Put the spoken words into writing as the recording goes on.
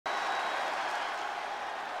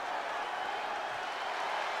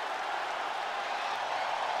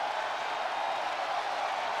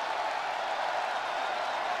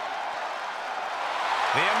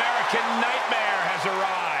The American Nightmare has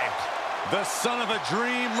arrived. The son of a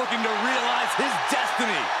dream looking to realize his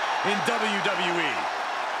destiny in WWE.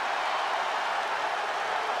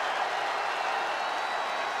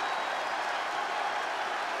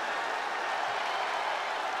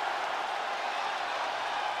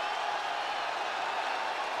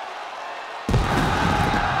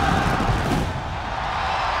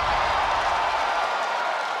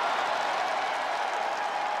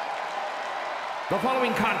 The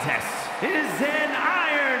following contest is an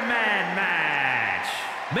Iron Man match.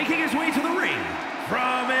 Making his way to the ring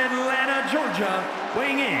from Atlanta, Georgia,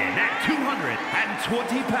 weighing in at 220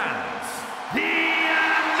 pounds, the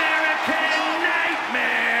American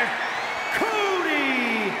Nightmare,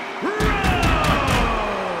 Cody Rhodes.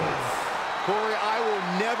 Corey, I will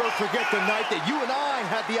never forget the night that you and I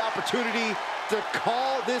had the opportunity to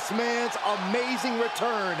call this man's amazing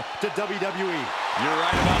return to WWE. You're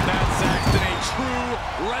right about that, Saxton. A true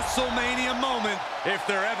WrestleMania moment, if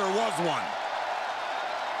there ever was one.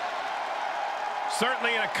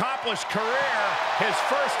 Certainly an accomplished career, his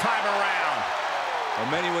first time around. Well,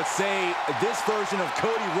 many would say this version of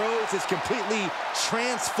Cody Rhodes is completely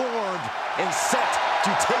transformed and set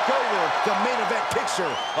to take over the main event picture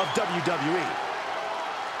of WWE.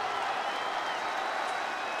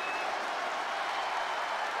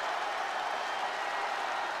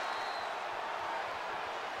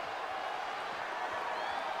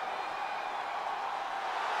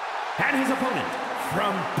 And his opponent,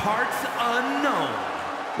 from parts unknown,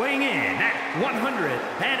 weighing in at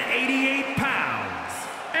 188 pounds,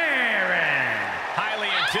 Aaron. Highly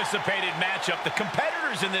anticipated matchup. The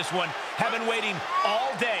competitors in this one have been waiting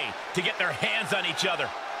all day to get their hands on each other.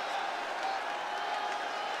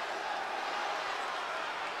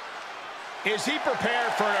 Is he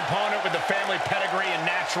prepared for an opponent with the family pedigree and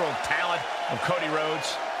natural talent of Cody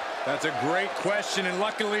Rhodes? That's a great question, and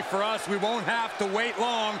luckily for us, we won't have to wait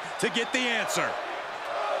long to get the answer.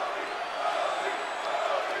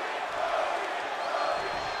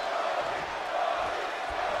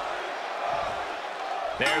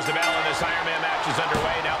 There's the bell, and this Iron Man match is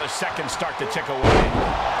underway. Now the seconds start to tick away.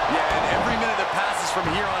 Yeah, and every minute that passes from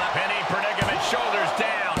here on out. Penny predicament, shoulders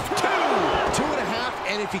down.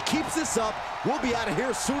 2.5, and if he keeps this up, we'll be out of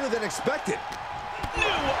here sooner than expected.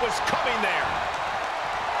 Knew what was coming there.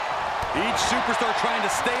 Each superstar trying to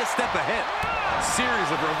stay a step ahead.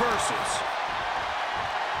 Series of reversals.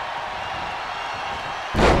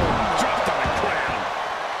 Dropped on the ground.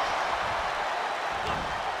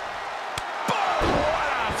 Boom!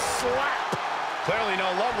 What a slap! Clearly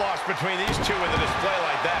no love lost between these two with a display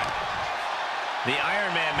like that. The Iron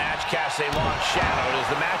Man match casts a long shadow. Does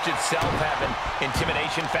the match itself have an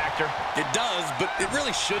intimidation factor? It does, but it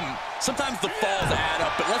really shouldn't. Sometimes the falls add up,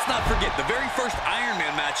 but let's not forget, the very first Iron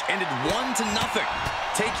Man match ended 1-0.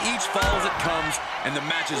 Take each fall as it comes, and the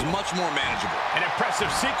match is much more manageable. An impressive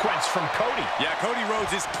sequence from Cody. Yeah, Cody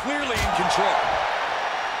Rhodes is clearly in control.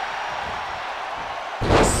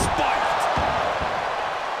 Spiked.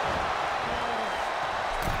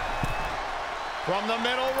 From the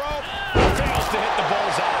middle rope. Fails to hit the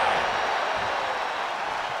bullseye.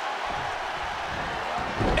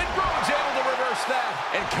 And Rhodes able to reverse that.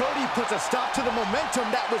 And Cody puts a stop to the momentum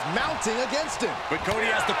that was mounting against him. But Cody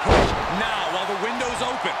has to push now while the window's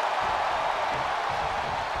open.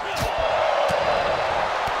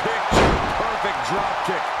 Picture perfect drop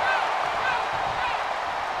kick.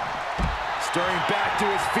 Stirring back to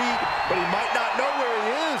his feet, but he might not know where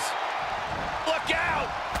he is. Look out!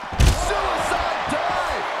 Suicide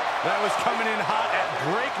dive! That was coming in hot at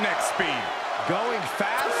breakneck speed. Going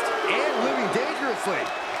fast and living dangerously.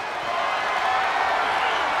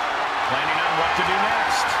 Planning on what to do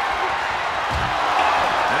next.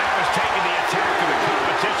 And that was taking the attack to the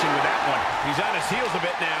competition with that one. He's on his heels a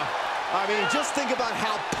bit now. I mean, just think about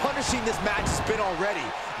how punishing this match has been already.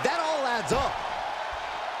 That all adds up.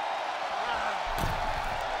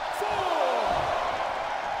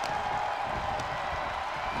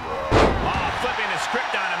 Flipping the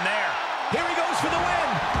script on him there. Here he goes for the win.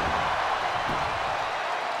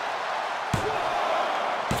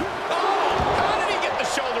 Oh, how did he get the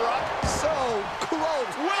shoulder up? So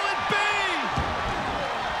close. Will it be?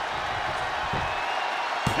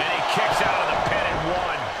 And he kicks out of the pin and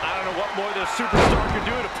one. I don't know what more this superstar can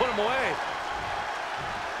do to put him away.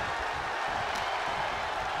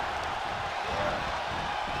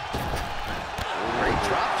 Great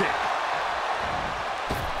drop kick.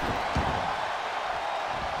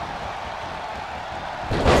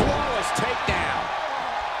 Takedown.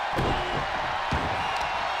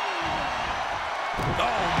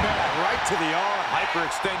 Oh, man, right to the arm.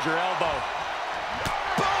 Hyperextend your elbow.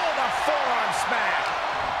 Boom, a forearm smack.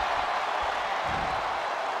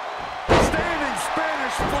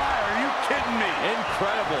 reverse fly. Are you kidding me?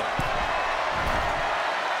 Incredible.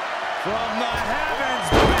 From the heavens,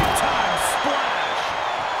 big time splash.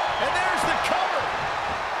 And there's the cover.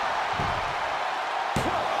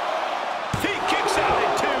 He kicks out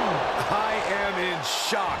at 2. I am in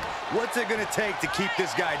shock. What's it going to take to keep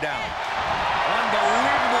this guy down?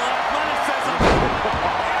 Unbelievable athleticism.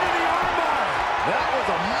 Into the armbar. That was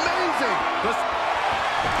amazing.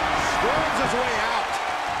 Squirms his way out.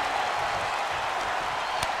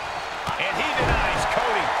 And he denies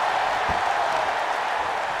Cody.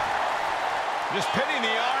 Just pinning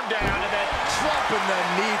the arm down and then Dropping the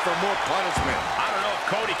knee for more punishment. I don't know if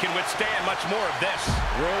Cody can withstand much more of this.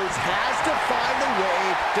 Rhodes has to find a way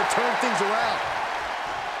to turn things around.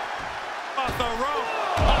 Off the rope.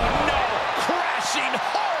 Oh no! Crashing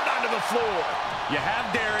hard onto the floor. You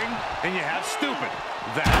have daring and you have stupid.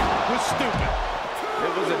 That was stupid.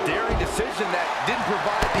 It was a daring decision that didn't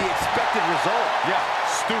provide the expected result. Yeah,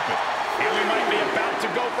 stupid. And we might be about to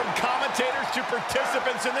go from commentators to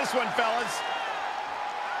participants in this one, fellas.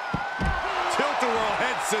 Tilt-a-whirl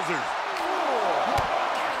head scissors.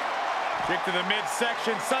 Kick to the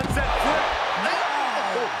midsection, sunset flip.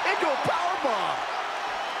 Into a powerbomb.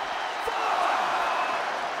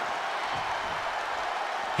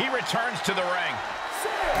 He returns to the ring.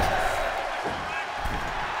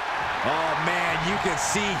 Oh, man, you can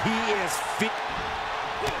see he is fit.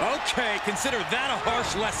 Okay, consider that a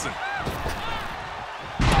harsh lesson.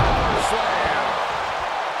 Slam.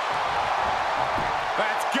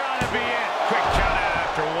 That's gotta be it. Quick count out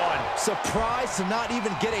after 1. Surprised to not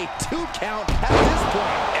even get a 2 count at this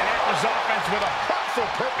point. And that was offense with a hurtful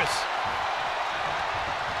purpose.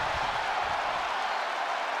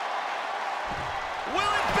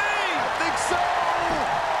 Will it be? I think so.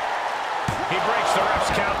 He breaks the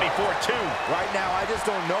ref's count before 2. Right now, I just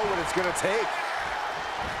don't know what it's going to take.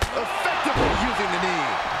 Effectively using the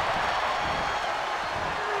knee.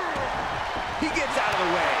 He gets out of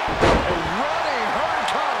the way. A running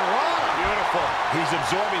hurricanrana. Beautiful. He's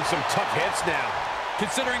absorbing some tough hits now.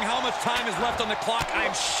 Considering how much time is left on the clock, I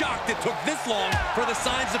am shocked it took this long for the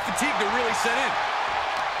signs of fatigue to really set in.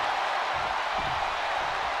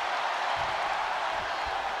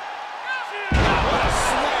 What a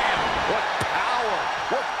slam. What power.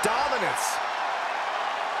 What dominance.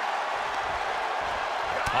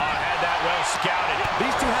 Oh, I had that well scouted.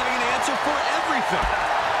 These two having an answer for everything.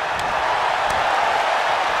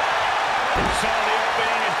 Saw the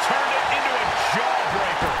opening and turned it into a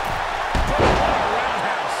jawbreaker. What a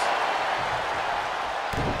roundhouse.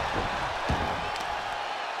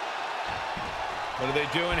 What are they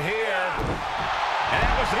doing here? And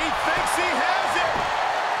that was, he thinks he has it.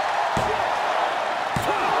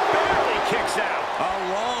 Barely kicks out.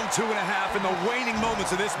 A long 2.5 in the waning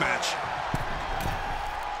moments of this match.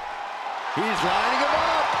 He's lining him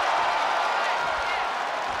up.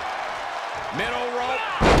 Middle rope.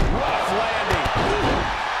 Rough landing.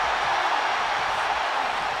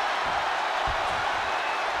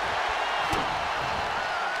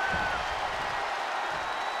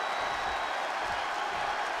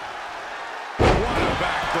 What a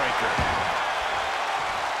backbreaker.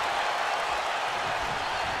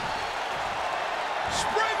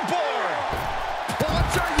 Springboard.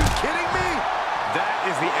 What? Are you kidding me? That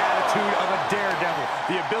is the attitude of a daredevil.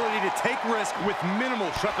 The ability to take risk with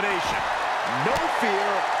minimal trepidation. No fear,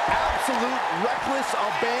 absolute reckless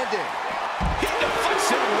abandon. He deflects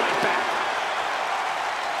him right back.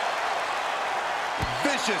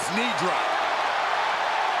 Vicious knee drop.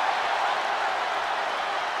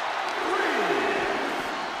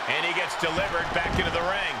 And he gets delivered back into the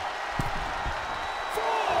ring.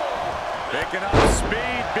 Picking up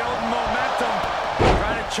speed, building momentum.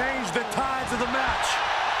 Trying to change the tides of the match.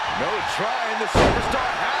 No trying. The superstar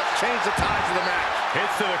has changed the tides of the match.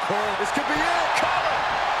 Hits to the core. This could be it. Cover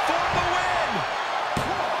for the win.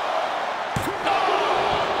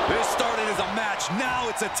 This started as a match. Now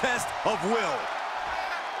it's a test of will.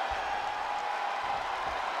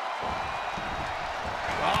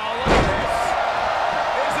 Oh, look at this.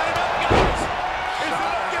 Is it enough, guys? Is it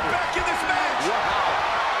enough to get back in this match? Wow.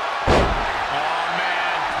 Oh,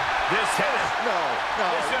 man. This No.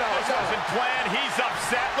 wasn't planned. He's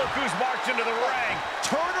upset. Look who's marched into the ring.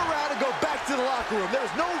 Turn around and go back to the locker room.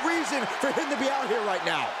 There's no reason for him to be out here right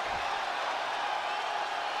now.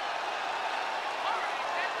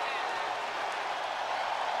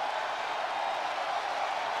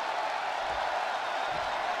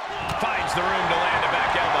 Finds the room to land a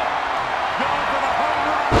back elbow. Going for the home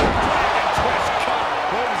run. Dragon twist cover.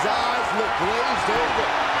 His eyes look glazed over.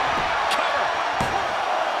 Cover.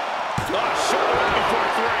 Oh, shoulder up before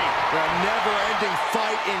 3. A never-ending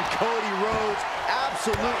fight in Cody Rhodes.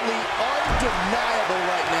 Absolutely undeniable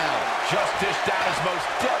right now. Just dished out his most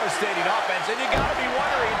devastating offense, and you gotta be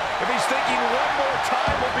wondering if he's thinking one more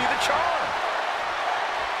time will be the charm.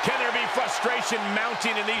 Can there be frustration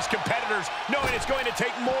mounting in these competitors, knowing it's going to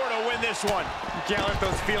take more to win this one? You can't let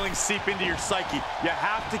those feelings seep into your psyche. You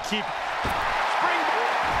have to keep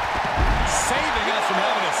Saving us from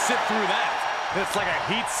having to sit through that. It's like a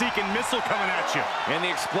heat-seeking missile coming at you. And the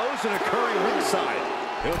explosion occurring ringside.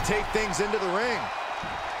 He'll take things into the ring.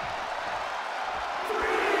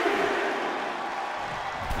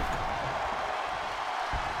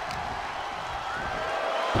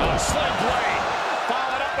 A sling blade,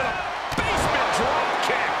 followed up with a basement drop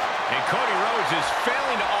kick. And Cody Rhodes is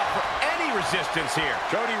failing to offer any resistance here.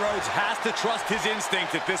 Cody Rhodes has to trust his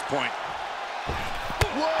instinct at this point.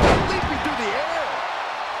 Whoa, leaping through the air.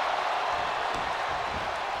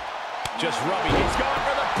 Just rubbing. He's going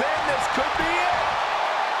for the pin. This could be it.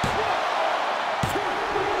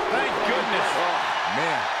 Thank goodness. Oh,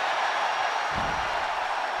 man.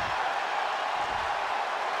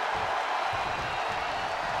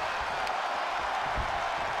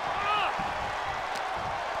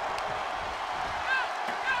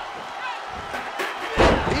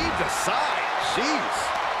 Heaved aside. Jeez.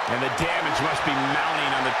 And the damage must be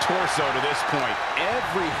mounting on the torso to this point.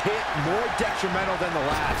 Every hit more detrimental than the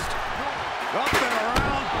last. Up and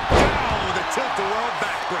around, down with a tilt-a-whirl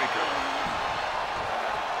backbreaker.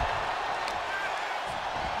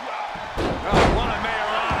 Oh, what a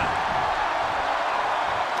Mayorana.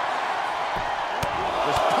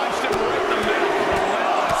 Just punched him right in the middle.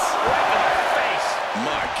 Relentless. Right in the face.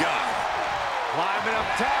 My God. Climbing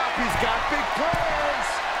up top, he's got big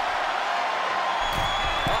plans.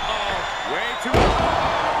 Way too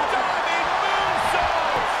long. Diving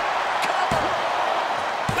moonsaults. Cover.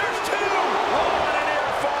 There's two. Oh, and a near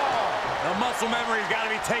fall. The muscle memory's got to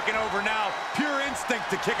be taken over now. Pure instinct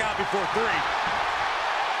to kick out before three.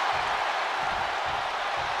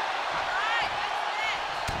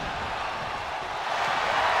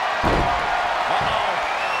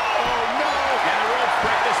 Oh, no. And the ropes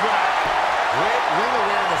break this one up. Great ring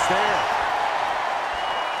awareness there.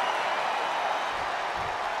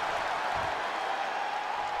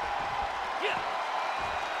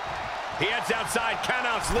 He heads outside.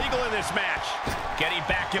 Countouts legal in this match. Getting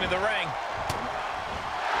back into the ring.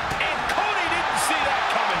 And Cody didn't see that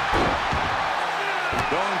coming.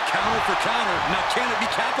 Going counter for counter. Now can it be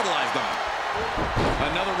capitalized on?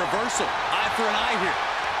 Another reversal. Eye for an eye here.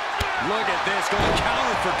 Look at this. Going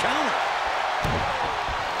counter for counter.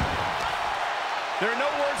 There are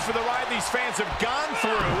no words for the ride these fans have gone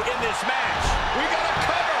through in this match. We got a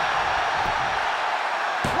cover.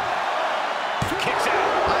 Kicks out.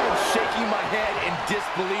 I am shaking my head in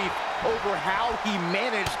disbelief over how he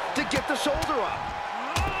managed to get the shoulder up.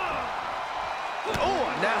 Oh,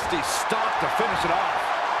 a nasty stop to finish it off.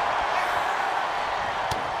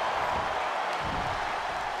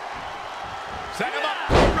 Set him up.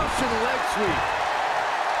 Russian leg sweep.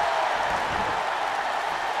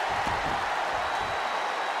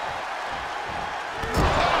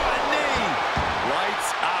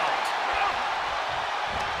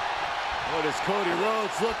 What is Cody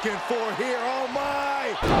Rhodes looking for here? Oh,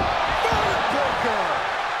 my! Backbreaker!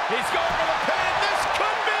 He's going for the pin. This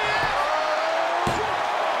could be it.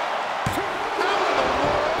 How in the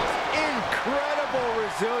world? Incredible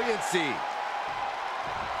resiliency.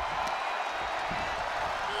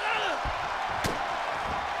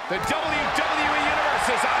 The WWE Universe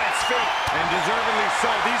is on its feet. And deservedly so.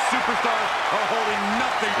 These superstars are holding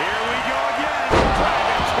nothing. Here we go again.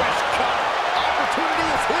 Dragon twist cover. Opportunity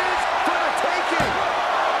is his for the taking.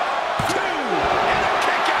 Two. And a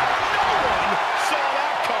kick out. No one saw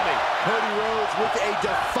that coming. Cody Rhodes with a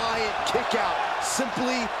defiant kick out.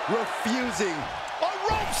 Simply refusing. A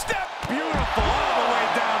rope step. Beautiful all the way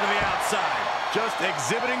down to the outside. Just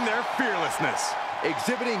exhibiting their fearlessness.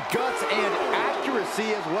 Exhibiting guts and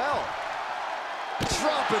accuracy as well.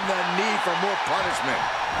 Dropping the knee for more punishment.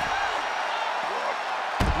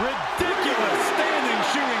 Ridiculous standing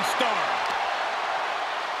shooting star.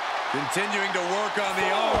 Continuing to work on the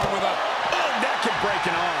arm with a... Oh, that could break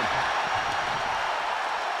an arm.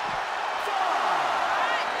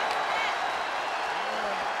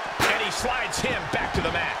 And he slides him back to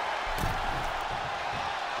the mat.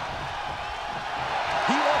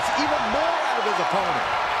 He wants even more out of his opponent.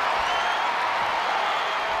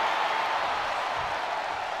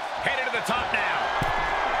 Headed to the top now.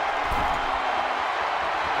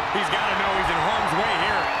 He's got to know he's in harm's way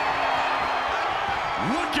here.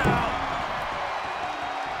 Look out!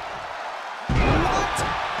 What?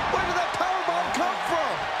 Where did that powerbomb come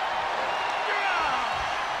from?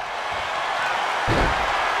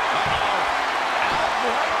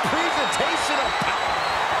 presentation of power.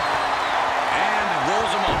 And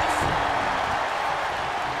rolls him off.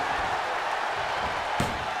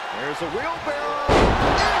 There's a wheelbarrow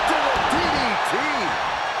into the DDT.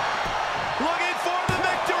 Looking for the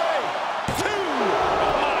victory. 2.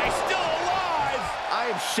 Oh my, still alive. I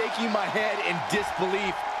am shaking my head in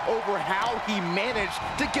disbelief over how he managed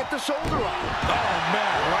to get the shoulder up. Oh,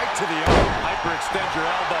 man, right to the arm. Hyperextend your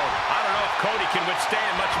elbow. I don't know if Cody can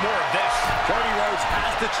withstand much more of this. Cody Rhodes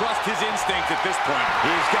has to trust his instinct at this point.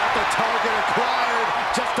 He's got the target acquired.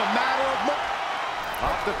 Just a matter of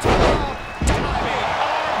off the top. Diving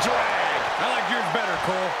arm drag. I like yours better,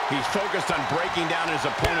 Cole. He's focused on breaking down his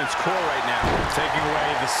opponent's core right now. Taking away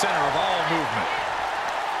the center of all movement.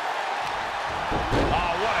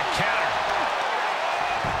 Oh, what a counter.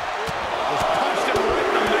 Just punched him right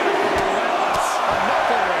in the middle. Relentless. Enough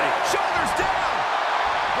already. Shoulders down.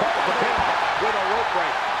 Caught the pin with a rope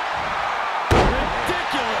break.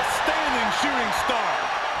 Ridiculous standing shooting star.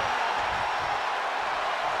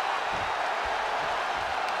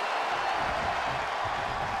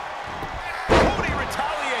 Cody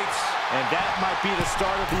retaliates. And that might be the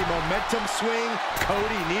start of the momentum swing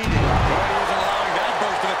Cody needed. Cody wasn't allowing that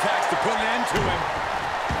burst of attacks to put an end to him.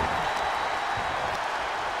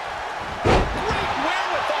 Great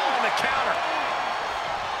wherewithal on the counter.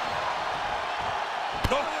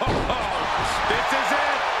 This is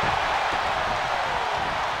it.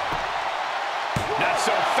 Not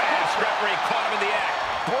so fast. Referee caught him in the act.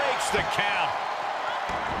 Breaks the count.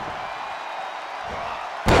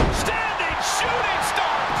 Standing shooting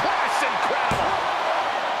star press. Incredible.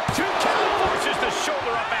 2 count forces the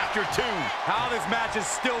shoulder up after 2. How this match is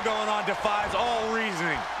still going on defies all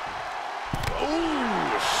reasoning.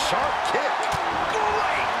 Ooh, sharp kick.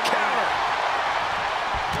 Great counter.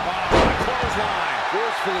 Oh, clothesline.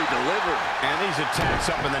 Forcefully delivered. And these attacks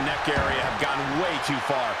up in the neck area have gone way too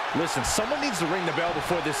far. Listen, someone needs to ring the bell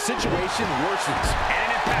before this situation worsens. And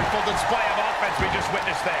an impactful display of offense we just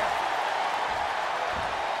witnessed there.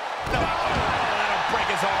 Oh, that'll break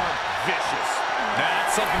his arm. Vicious.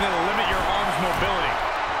 That's something that'll limit your arm's mobility.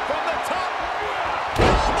 From the top.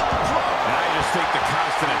 Elbow drop. And I just think the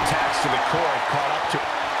constant attacks to the core have caught up to.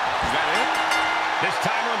 Is that it? This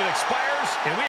time limit expires, and we